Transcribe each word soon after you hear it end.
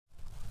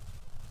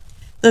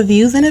The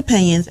views and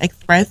opinions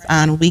expressed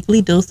on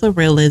Weekly Dose of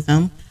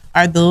Realism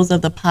are those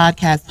of the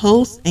podcast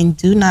hosts and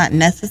do not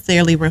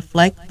necessarily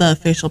reflect the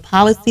official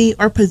policy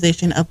or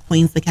position of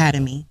Queen's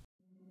Academy.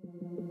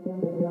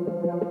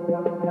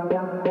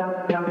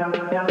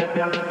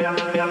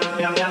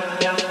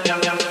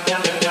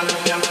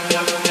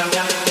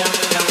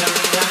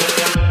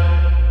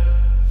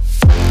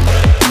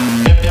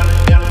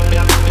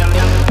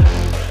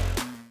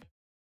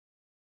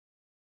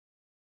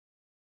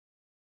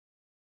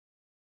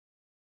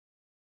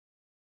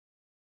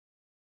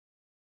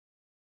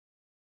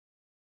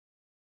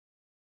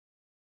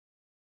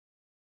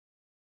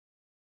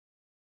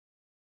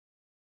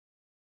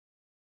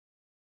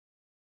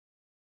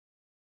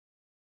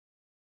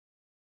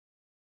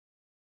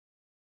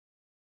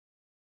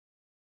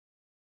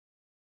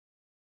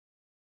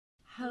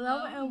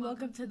 Hello and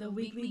welcome to the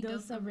Weekly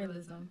Dose of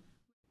Realism.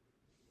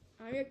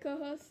 I'm your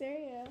co-host,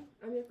 Saria.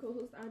 I'm your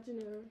co-host,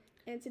 Ajanur.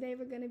 And today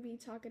we're going to be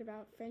talking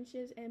about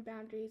friendships and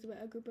boundaries with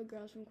a group of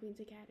girls from Queen's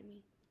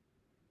Academy.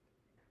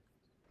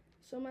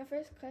 So my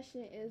first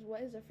question is,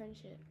 what is a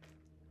friendship?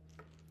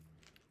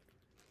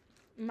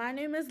 My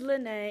name is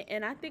Lene,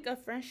 and I think a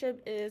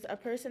friendship is a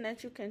person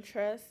that you can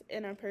trust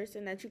and a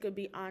person that you could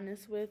be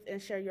honest with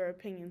and share your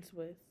opinions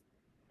with.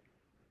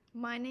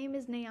 My name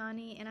is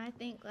Nayani, and I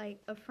think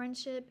a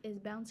friendship is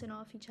bouncing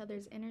off each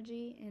other's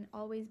energy and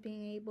always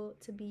being able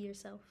to be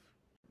yourself.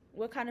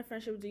 What kind of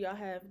friendships do y'all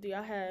have? Do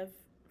y'all have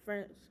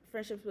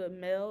friendships with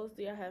males?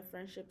 Do y'all have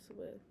friendships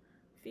with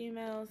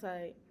females?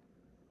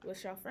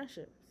 What's y'all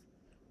friendships?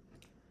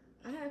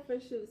 I have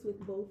friendships with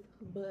both,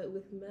 but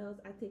with males,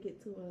 I take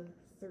it to a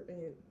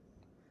certain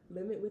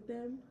limit with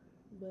them.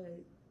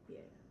 But yeah,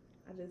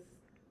 I just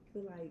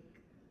feel like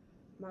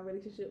my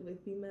relationship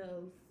with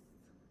females,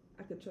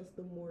 I could trust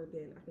them more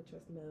than I could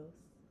trust males.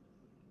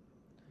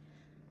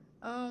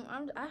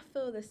 I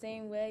feel the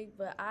same way,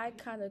 but I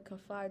kind of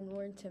confide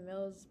more into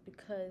males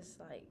because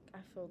I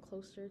feel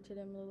closer to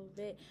them a little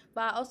bit.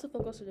 But I also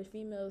feel closer to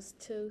females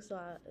too, so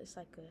it's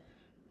like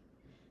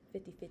a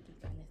 50-50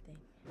 kind of thing.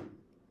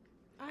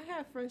 I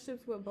have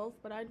friendships with both,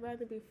 but I'd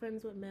rather be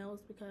friends with males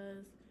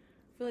because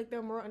I feel like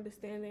they're more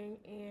understanding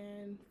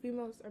and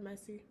females are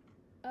messy.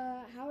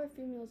 How are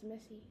females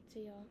messy to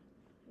y'all?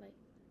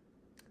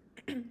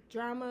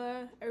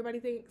 Drama, everybody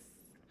thinks,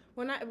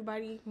 well, not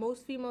everybody,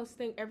 most females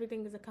think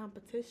everything is a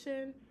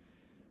competition,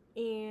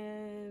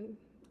 and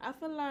I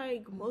feel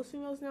like most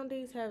females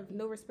nowadays have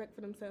no respect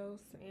for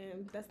themselves,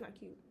 and that's not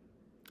cute.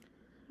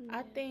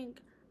 Yeah.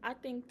 I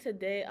think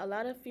today a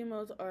lot of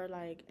females are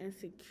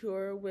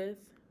insecure with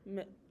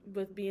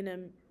being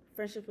in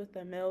friendship with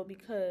a male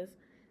because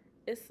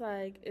it's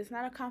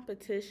not a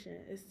competition,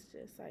 it's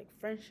just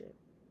friendship.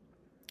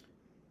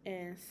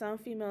 And some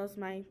females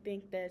might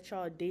think that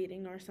y'all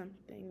dating or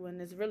something when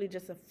it's really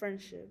just a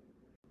friendship.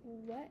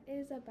 What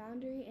is a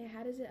boundary and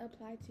how does it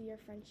apply to your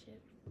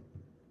friendship?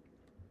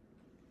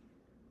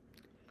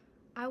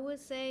 I would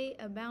say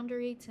a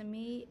boundary to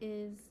me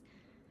is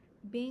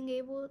being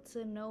able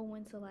to know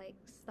when to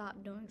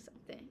stop doing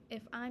something.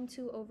 If I'm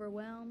too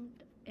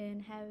overwhelmed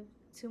and have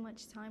too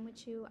much time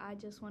with you, I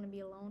just want to be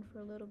alone for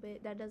a little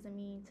bit. That doesn't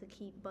mean to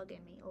keep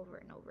bugging me over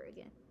and over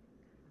again.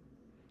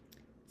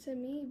 To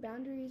me,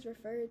 boundaries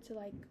refer to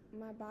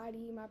my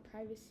body, my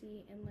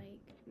privacy, and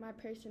my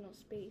personal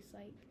space.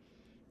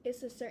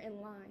 It's a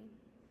certain line.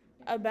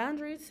 A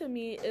boundary to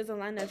me is a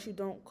line that you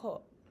don't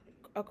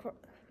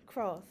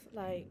cross.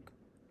 Like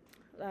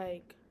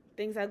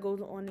things that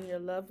goes on in your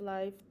love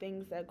life,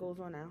 things that goes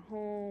on at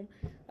home.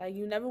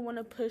 You never want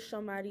to push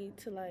somebody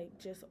to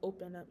just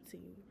open up to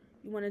you.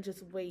 You want to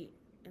just wait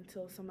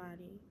until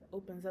somebody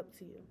opens up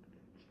to you.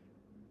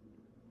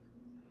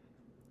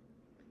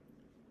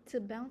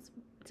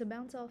 To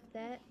bounce off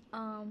that,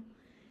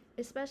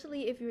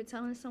 especially if you're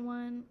telling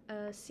someone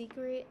a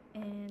secret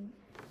and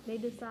they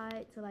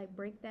decide to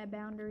break that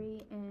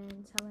boundary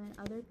and telling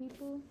other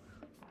people,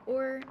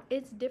 or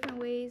it's different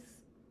ways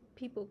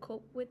people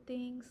cope with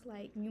things.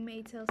 You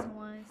may tell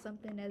someone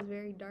something that's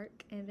very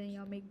dark and then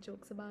y'all make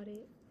jokes about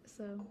it.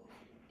 So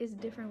it's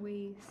different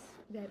ways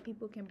that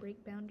people can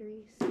break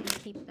boundaries and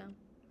keep them.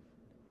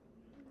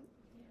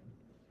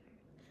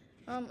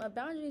 A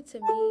boundary to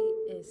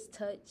me is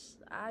touch.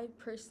 I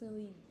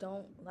personally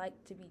don't like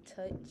to be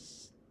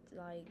touched.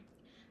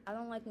 I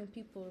don't like when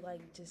people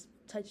just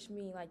touch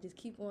me, just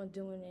keep on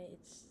doing it.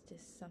 It's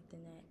just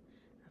something that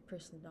I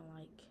personally don't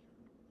like.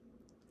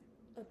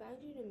 A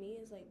boundary to me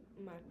is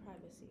my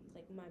privacy,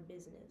 my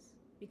business.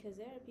 Because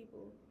there are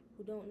people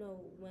who don't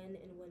know when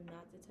and when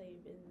not to tell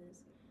your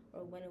business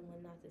or when and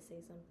when not to say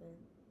something.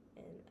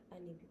 And I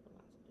need people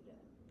not to do that.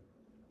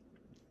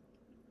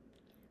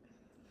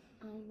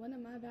 One of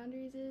my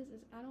boundaries is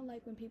I don't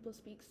like when people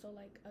speak so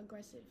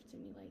aggressive to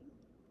me.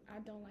 I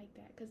don't like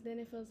that because then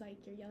it feels like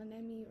you're yelling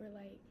at me or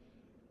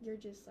you're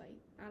just I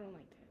don't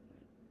like that.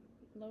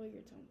 Lower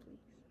your tone,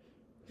 please.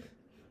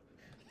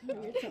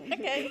 Lower your tone.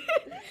 Okay.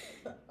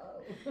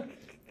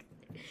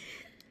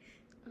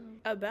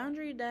 A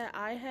boundary that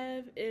I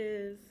have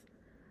is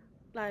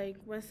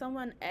when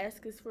someone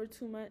asks for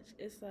too much.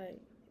 It's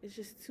it's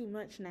just too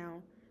much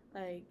now.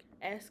 Like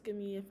asking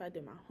me if I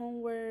did my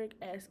homework,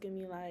 asking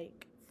me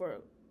like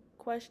for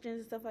questions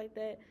and stuff like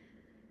that.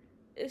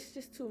 It's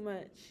just too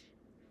much.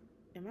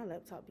 And my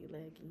laptop be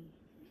laggy.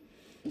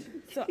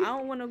 So I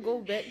don't want to go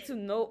back to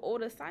no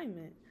old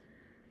assignment.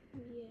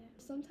 Yeah.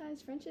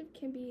 Sometimes friendship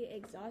can be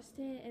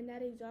exhausting, and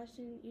that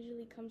exhaustion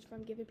usually comes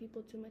from giving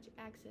people too much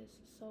access.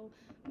 So,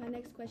 my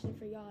next question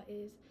for y'all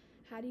is,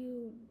 how do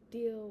you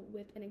deal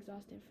with an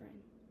exhausting friend?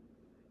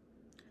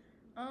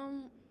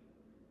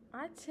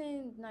 I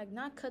tend like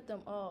not cut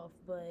them off,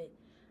 but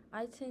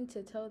I tend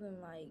to tell them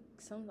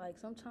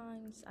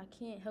sometimes I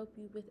can't help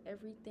you with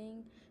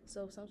everything.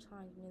 So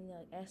sometimes when they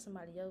like ask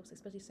somebody else,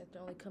 especially since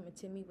they're only coming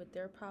to me with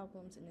their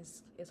problems, and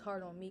it's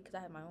hard on me because I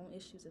have my own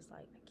issues. It's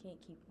like I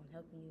can't keep on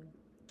helping you.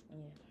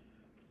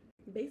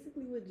 Yeah.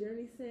 Basically what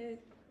Journey said,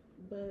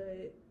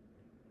 but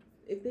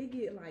if they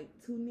get like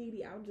too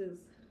needy, I'll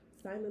just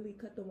silently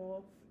cut them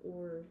off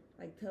or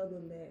like tell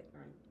them that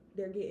like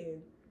they're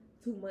getting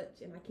too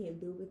much and I can't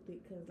deal with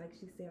it because like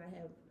she said, I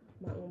have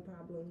my own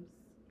problems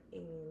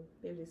and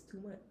they're just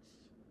too much.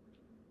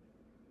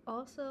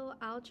 Also,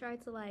 I'll try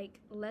to like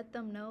let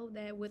them know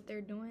that what they're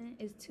doing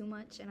is too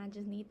much and I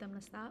just need them to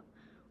stop.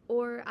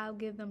 Or I'll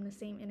give them the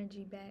same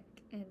energy back,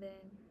 and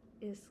then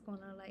it's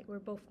gonna like we're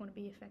both gonna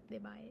be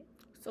affected by it.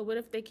 So what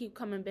if they keep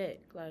coming back?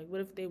 Like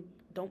what if they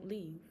don't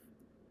leave?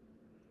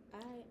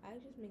 I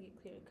just make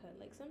it clear cut.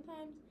 Like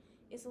sometimes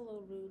it's a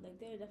little rude. Like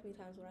there are definitely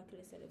times where I could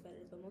have said it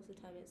better, but most of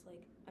the time it's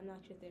like I'm not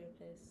your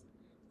therapist.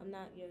 I'm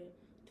not your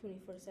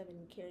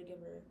 24/7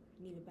 caregiver.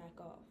 You need to back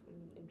off.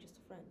 I'm just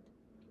a friend.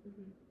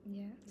 Mm-hmm.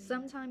 Yeah.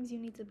 Sometimes you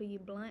need to be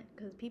blunt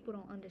because people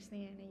don't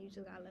understand, and you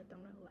just gotta let them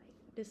know like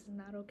this is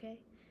not okay,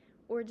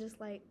 or just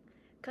like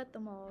cut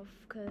them off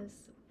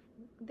because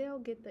they'll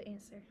get the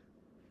answer.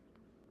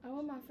 I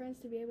want my friends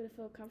to be able to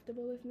feel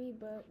comfortable with me,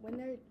 but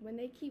when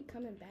they keep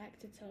coming back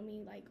to tell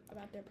me like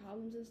about their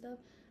problems and stuff,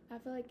 I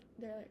feel like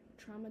they're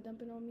trauma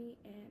dumping on me,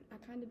 and I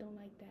kind of don't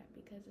like that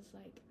because it's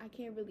like I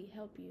can't really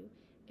help you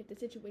if the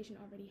situation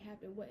already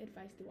happened. What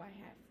advice do I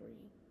have for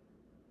you?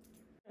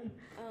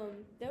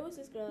 There was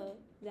this girl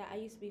that I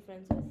used to be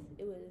friends with.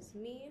 It was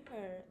me,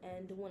 her,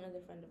 and one other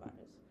friend of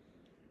ours.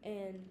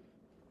 And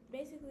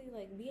basically,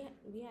 like we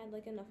had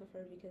like enough of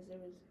her because there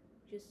was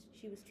just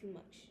she was too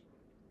much,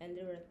 and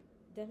there were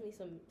definitely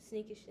some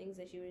sneakish things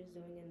that she was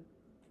doing, and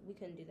we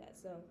couldn't do that.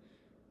 So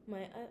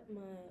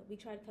we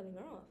tried cutting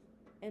her off,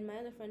 and my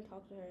other friend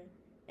talked to her,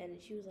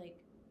 and she was like,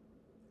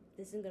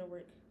 "This isn't gonna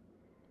work.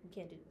 We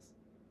can't do this,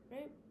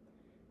 right?"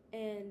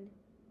 And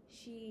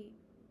she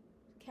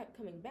kept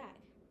coming back,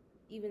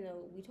 even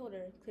though we told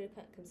her clear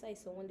cut,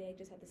 concise. So one day I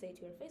just had to say it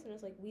to her face, and I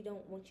was like, "We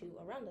don't want you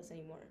around us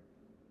anymore.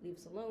 Leave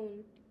us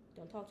alone.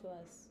 Don't talk to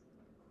us.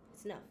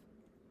 It's enough."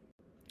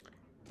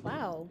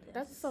 Wow,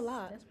 that's a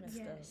lot. That's messed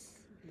Yes.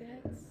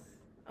 That's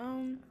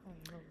Um,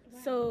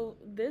 up. so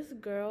this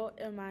girl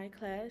in my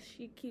class,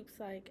 she keeps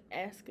like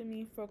asking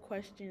me for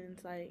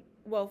questions, like,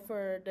 well,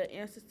 for the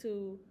answers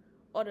to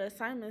all the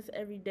assignments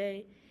every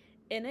day,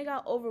 and it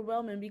got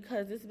overwhelming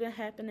because it's been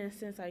happening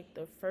since like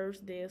the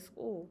first day of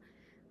school.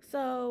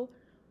 So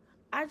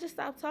I just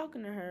stopped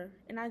talking to her,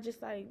 and I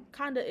just like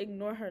kind of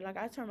ignore her. Like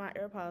I turn my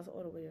AirPods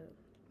all the way up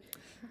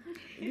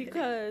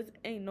because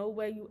ain't no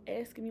way you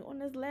asking me on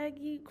this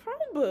laggy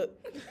Chromebook.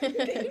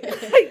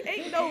 Like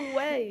ain't no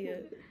way.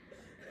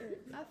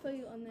 I feel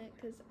you on that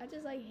because I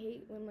just like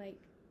hate when like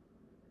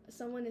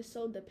someone is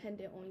so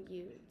dependent on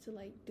you to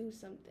like do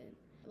something.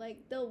 Like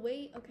they'll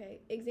wait. Okay,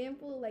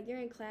 example, like you're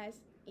in class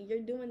and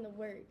you're doing the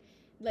work.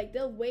 Like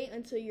they'll wait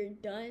until you're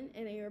done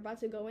and then you're about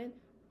to go in.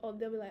 Oh,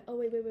 they'll be like, oh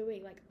wait.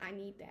 Like I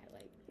need that.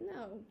 Like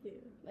no, Yeah.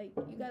 like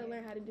you gotta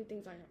learn how to do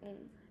things on your own.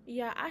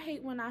 Yeah, I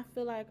hate when I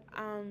feel like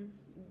I'm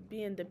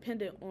being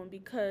dependent on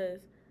because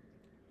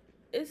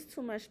it's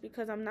too much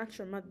because I'm not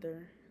your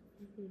mother.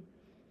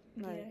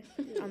 Mm-hmm. Like,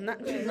 Yeah. I'm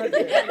not your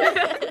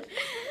mother.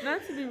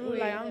 Not to be rude,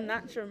 like, I'm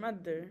not your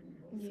mother.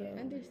 Yeah, So.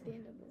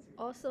 understandable.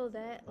 Also,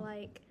 that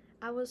like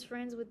I was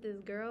friends with this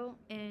girl,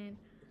 and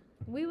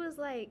we was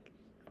like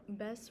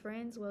best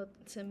friends. Well,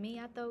 to me,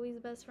 I thought we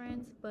was best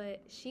friends,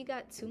 but she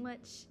got too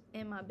much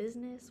in my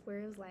business where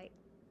it was like,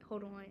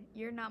 hold on,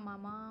 you're not my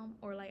mom,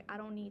 or like I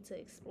don't need to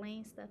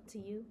explain stuff to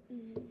you,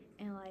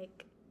 and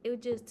like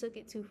it just took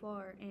it too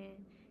far, and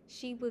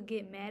she would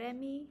get mad at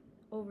me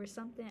over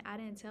something I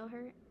didn't tell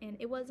her, and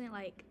it wasn't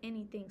like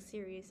anything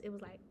serious. It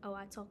was like, oh,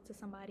 I talked to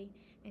somebody,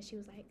 and she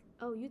was like,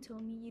 oh, you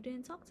told me you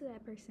didn't talk to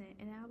that person,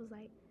 and I was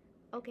like,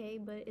 okay,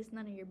 but it's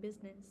none of your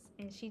business,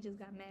 and she just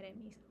got mad at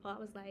me. So I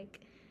was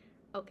like,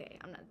 okay,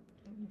 I'm not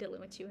dealing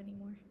with you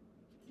anymore.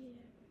 Yeah.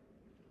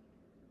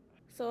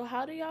 So,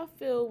 how do y'all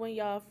feel when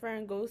y'all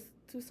friend goes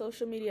to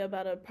social media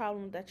about a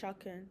problem that y'all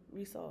can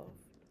resolve?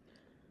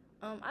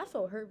 I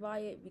felt hurt by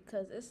it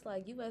because it's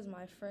like you as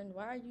my friend,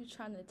 why are you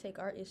trying to take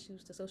our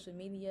issues to social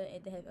media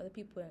and to have other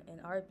people in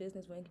our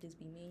business when it could just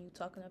be me and you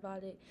talking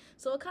about it?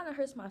 So it kind of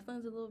hurts my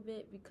feelings a little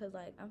bit because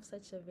like I'm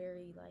such a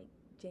very like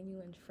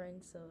genuine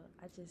friend, so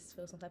I just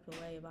feel some type of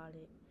way about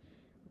it.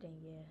 Then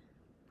yeah.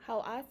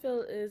 How I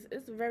feel is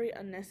it's very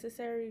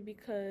unnecessary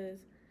because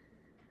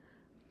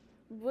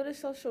what is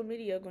social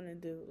media gonna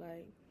do?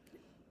 Like,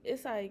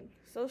 it's like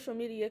social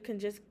media can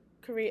just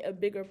create a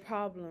bigger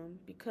problem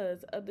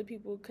because other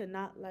people could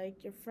not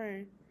like your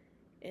friend,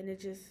 and it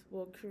just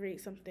will create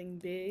something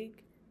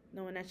big,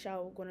 knowing that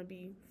y'all are gonna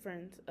be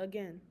friends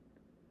again.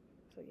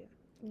 So yeah.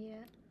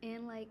 Yeah,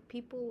 and like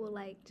people will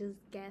like just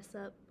gas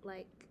up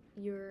like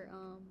your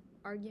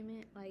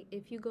argument. Like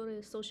if you go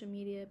to social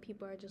media,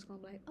 people are just gonna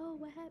be like, "Oh,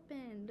 what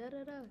happened?" Da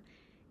da da,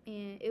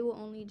 and it will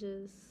only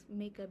just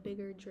make a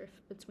bigger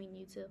drift between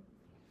you two.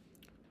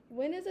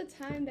 When is a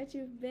time that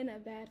you've been a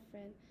bad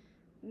friend?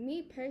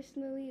 Me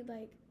personally,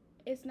 like,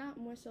 it's not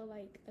more so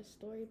like a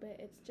story, but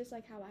it's just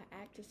like how I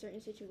act to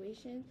certain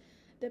situations.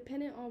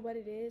 Depending on what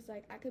it is,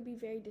 like, I could be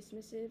very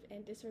dismissive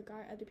and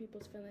disregard other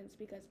people's feelings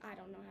because I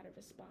don't know how to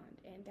respond.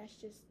 And that's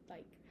just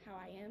like how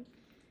I am.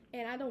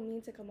 And I don't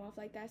mean to come off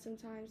like that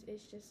sometimes.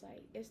 It's just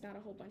like, it's not a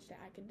whole bunch that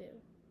I could do.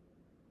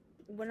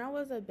 When I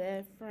was a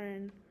bad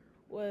friend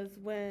was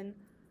when,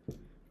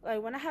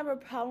 like, when I have a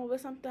problem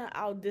with something,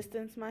 I'll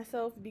distance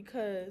myself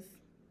because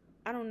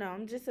I don't know,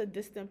 I'm just a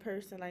distant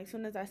person. Like, as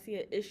soon as I see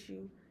an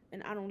issue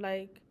and I don't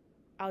like,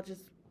 I'll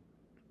just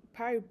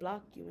probably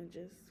block you and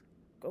just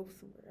go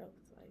somewhere else.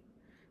 Like,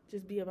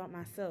 just be about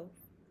myself.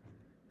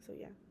 So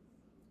yeah.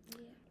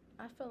 Yeah,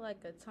 I feel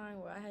like a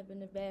time where I have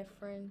been a bad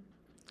friend.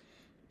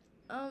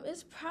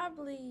 It's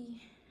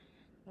probably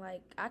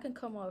like I can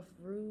come off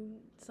rude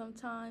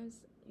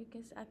sometimes.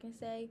 I can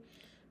say.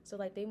 So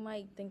like they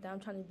might think that I'm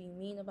trying to be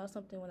mean about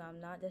something when I'm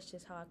not. That's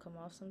just how I come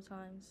off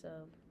sometimes. So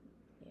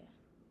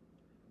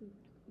yeah.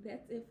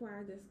 That's it for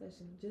our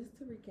discussion. Just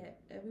to recap,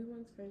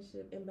 everyone's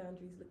friendship and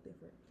boundaries look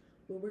different.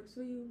 What works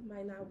for you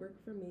might not work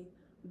for me,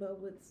 but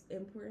what's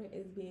important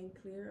is being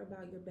clear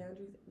about your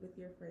boundaries with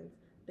your friends.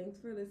 Thanks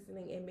for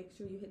listening and make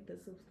sure you hit the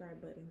subscribe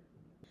button.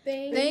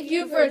 Thank Thank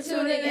you for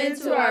tuning in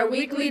to our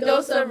weekly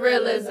dose of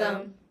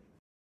realism.